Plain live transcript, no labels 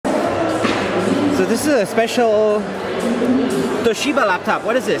So this is a special Toshiba laptop.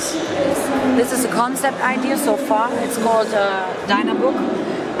 What is this? This is a concept idea so far. It's called Dynabook.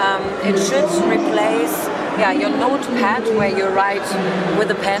 It should replace your notepad where you write with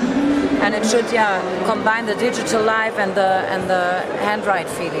a pen, and it should combine the digital life and the handwrite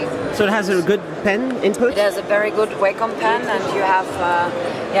feeling. So it has a good pen input? It has a very good Wacom pen, and you have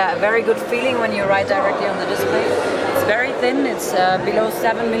a very good feeling when you write directly on the display. It's very thin. It's below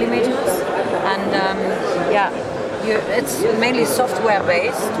 7 millimeters, and it's mainly software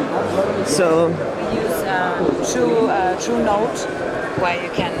based. So we use True Note, where you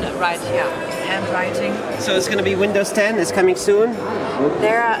can write handwriting. So it's going to be Windows 10. It's coming soon.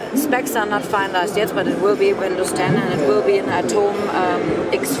 Their specs are not finalized yet, but it will be Windows 10, and it will be an Atom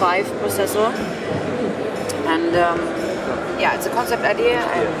X5 processor. And it's a concept idea,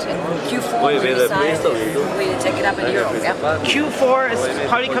 and in Q4 we decide we take it up in Europe. Yeah. Q4 is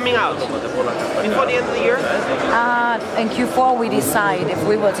probably coming out before the end of the year? In Q4 we decide if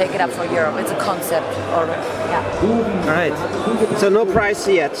we will take it up for Europe. It's a concept order. Yeah. Alright. So no price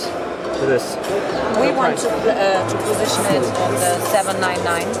yet for this? We want to position it on the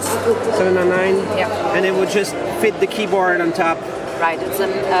 799. 799? Yeah. And it would just fit the keyboard on top? Right, it's a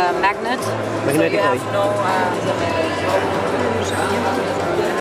magnet, so you have no